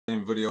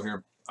video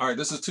here. All right,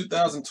 this is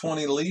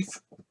 2020 Leaf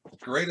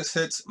Greatest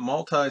Hits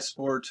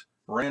Multi-Sport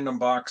Random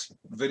Box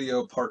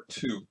Video Part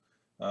 2.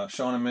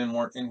 Sean and Min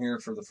weren't in here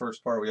for the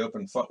first part. We did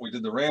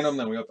the random,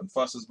 then we opened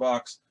Fuss's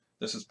box.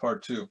 This is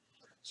Part 2.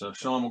 So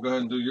Sean, we'll go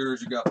ahead and do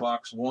yours. You got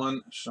box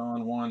 1,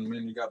 Sean 1,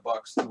 Min, you got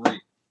box 3. All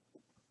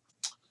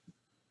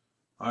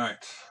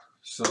right.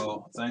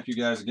 So thank you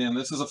guys again.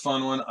 This is a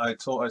fun one. I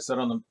said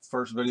on the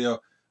first video,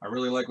 I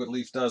really like what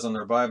Leaf does on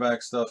their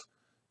buyback stuff.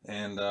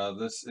 And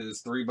this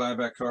is 3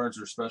 buyback cards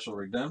or special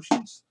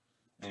redemptions.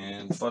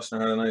 And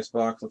Fussner had a nice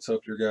box. Let's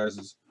hope your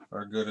guys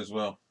are good as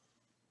well.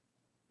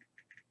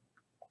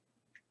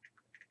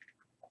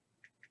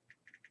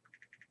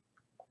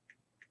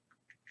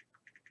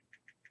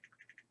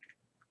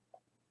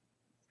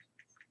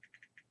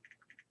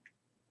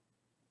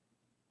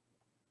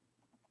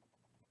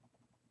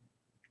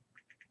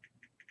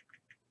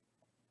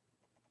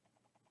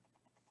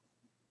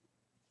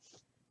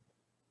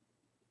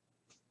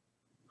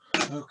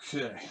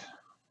 Okay,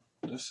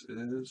 this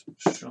is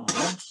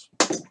Sean's.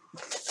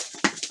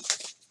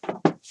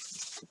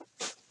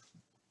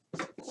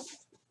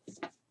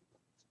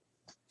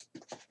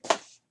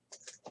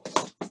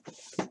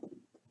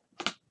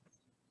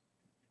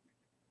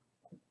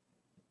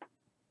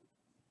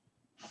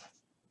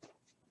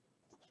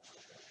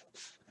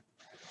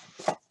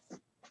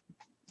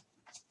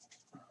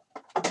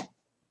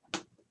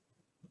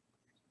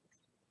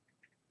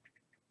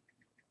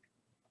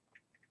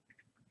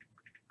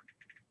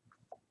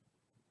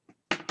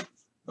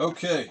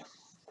 Okay,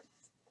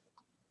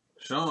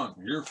 Sean,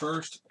 your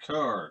first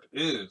card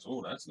is,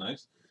 oh, that's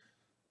nice.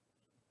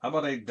 How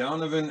about a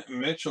Donovan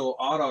Mitchell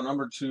auto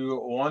number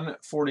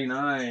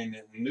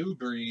 2/149 new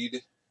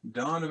breed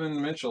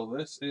Donovan Mitchell.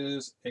 This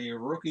is a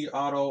rookie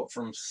auto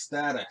from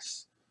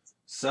Status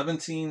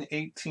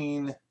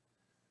 17/18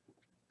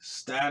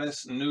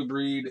 Status new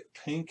breed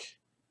pink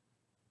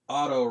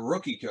auto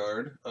rookie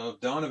card of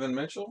Donovan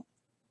Mitchell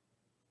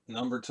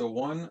number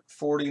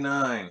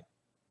 149.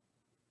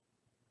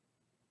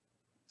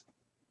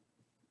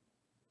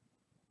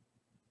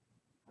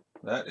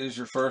 That is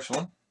your first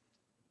one.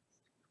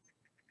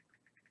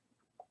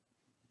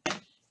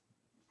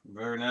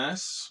 Very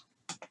nice.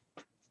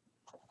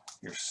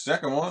 Your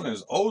second one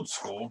is old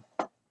school.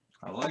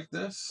 I like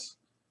this.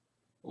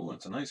 Oh,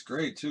 it's a nice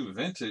grade too.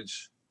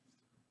 Vintage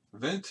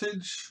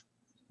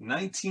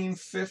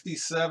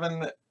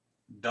 1957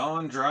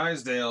 Don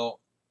Drysdale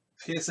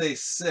PSA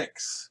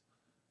 6.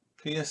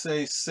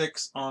 PSA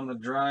 6 on the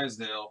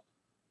Drysdale.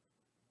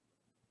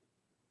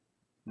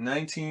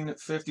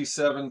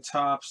 1957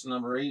 Topps,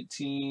 number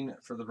 18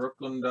 for the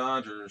Brooklyn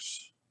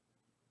Dodgers.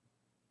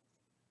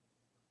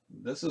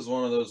 This is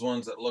one of those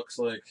ones that looks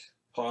like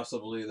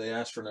possibly they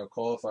asked for no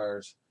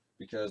qualifiers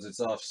because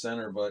it's off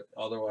center, but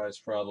otherwise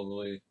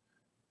probably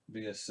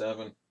be a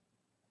 7,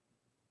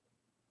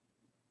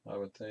 I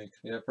would think.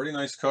 Yeah, pretty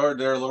nice card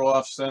there, a little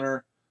off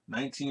center.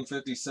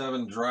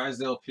 1957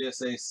 Drysdale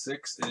PSA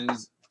 6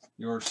 is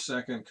your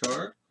second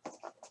card.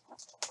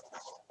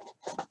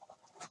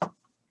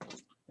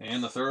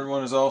 And the third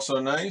one is also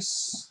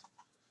nice.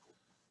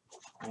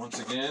 Once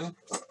again,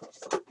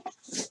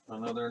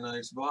 another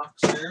nice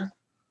box here.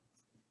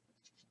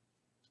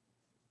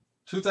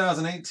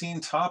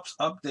 2018 Topps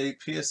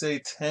Update PSA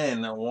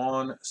 10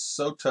 Juan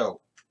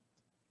Soto.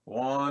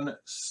 Juan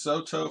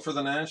Soto for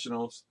the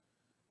Nationals.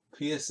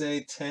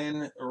 PSA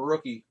 10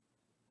 rookie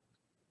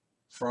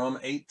from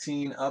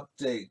 18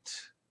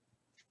 Update.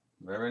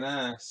 Very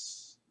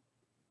nice.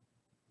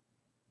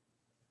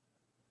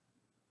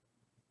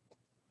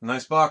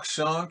 Nice box,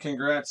 Sean.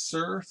 Congrats,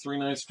 sir. 3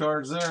 nice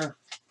cards there.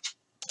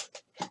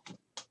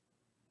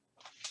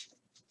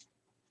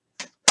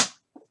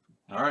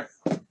 All right.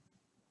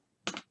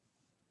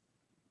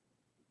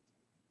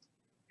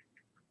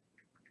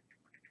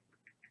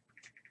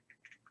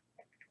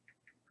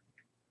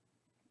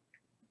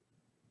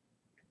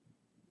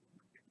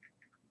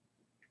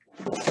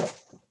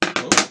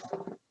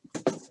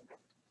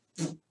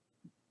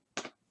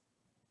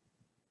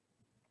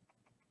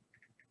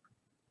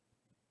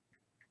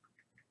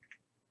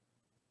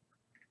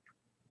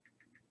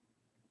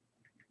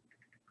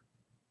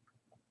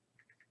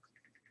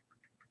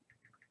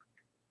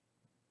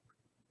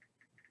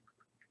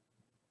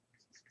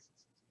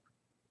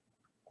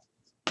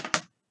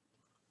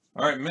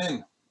 All right,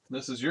 Min,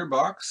 this is your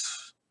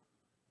box.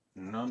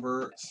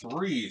 Number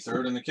 3,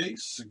 third in the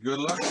case. Good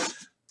luck.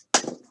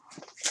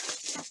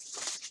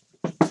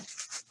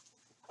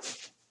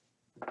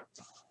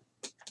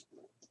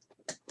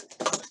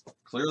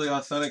 Clearly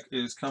Authentic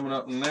is coming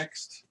up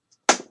next.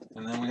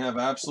 And then we have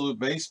Absolute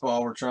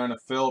Baseball we're trying to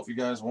fill if you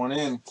guys want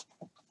in.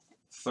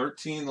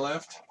 13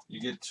 left.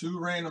 You get 2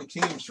 random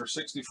teams for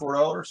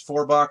 $64.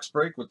 4-box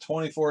break with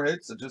 24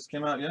 hits. It just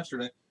came out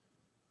yesterday.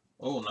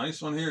 Oh,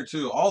 nice one here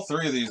too. All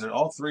 3 of these,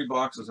 all 3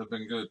 boxes have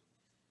been good.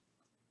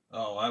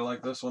 Oh, I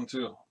like this one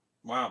too.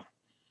 Wow.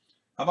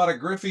 How about a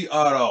Griffey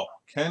auto?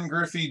 Ken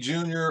Griffey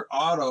Jr.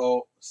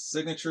 auto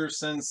signature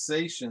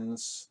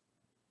sensations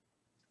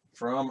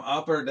from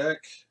Upper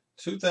Deck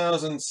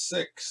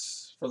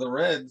 2006 for the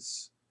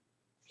Reds.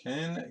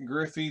 Ken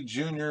Griffey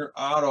Jr.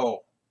 Auto.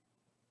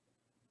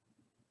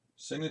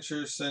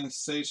 Signature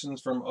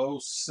Sensations from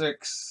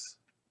 06.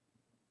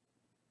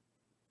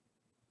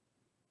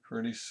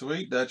 Pretty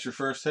sweet. That's your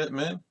first hit,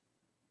 man.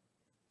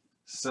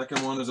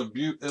 Second one is a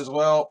beaut as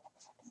well.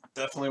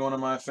 Definitely one of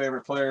my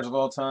favorite players of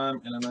all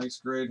time, and a nice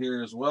grade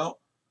here as well.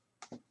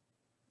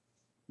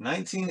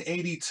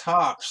 1980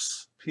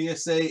 Topps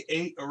PSA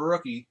 8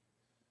 rookie,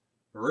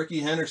 Ricky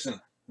Henderson.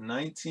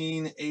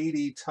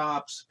 1980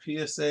 Topps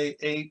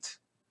PSA 8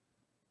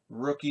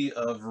 rookie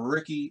of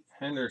Ricky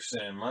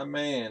Henderson. My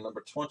man,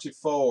 number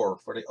 24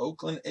 for the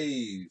Oakland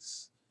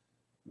A's.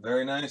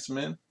 Very nice,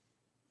 man.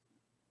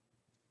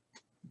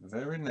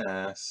 Very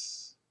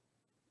nice.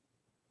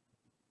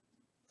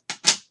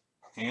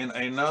 And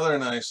another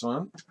nice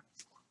one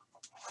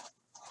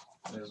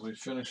as we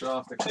finish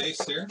off the case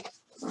here.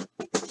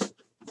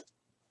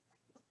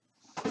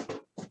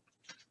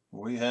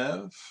 We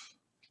have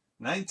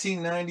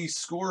 1990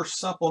 Score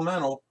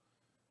Supplemental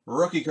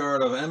rookie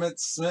card of Emmitt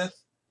Smith,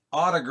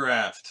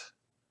 autographed.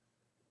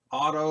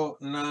 Auto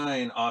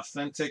 9,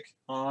 authentic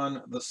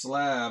on the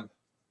slab.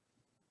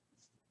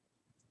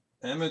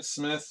 Emmitt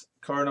Smith,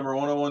 card number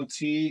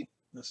 101T.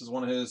 This is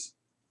one of his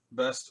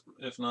best,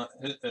 if not,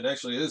 it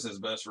actually is his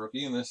best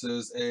rookie. And this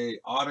is a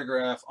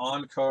autograph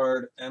on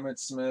card Emmitt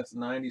Smith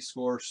 90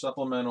 Score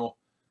Supplemental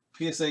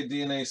PSA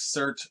DNA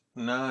Cert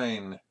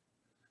 9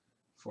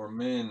 for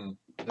Min.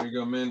 There you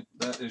go, Min.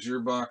 That is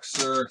your box,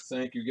 sir.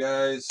 Thank you,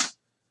 guys.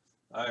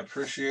 I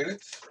appreciate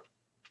it.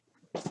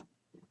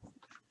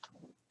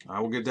 I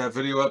will get that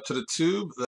video up to the tube.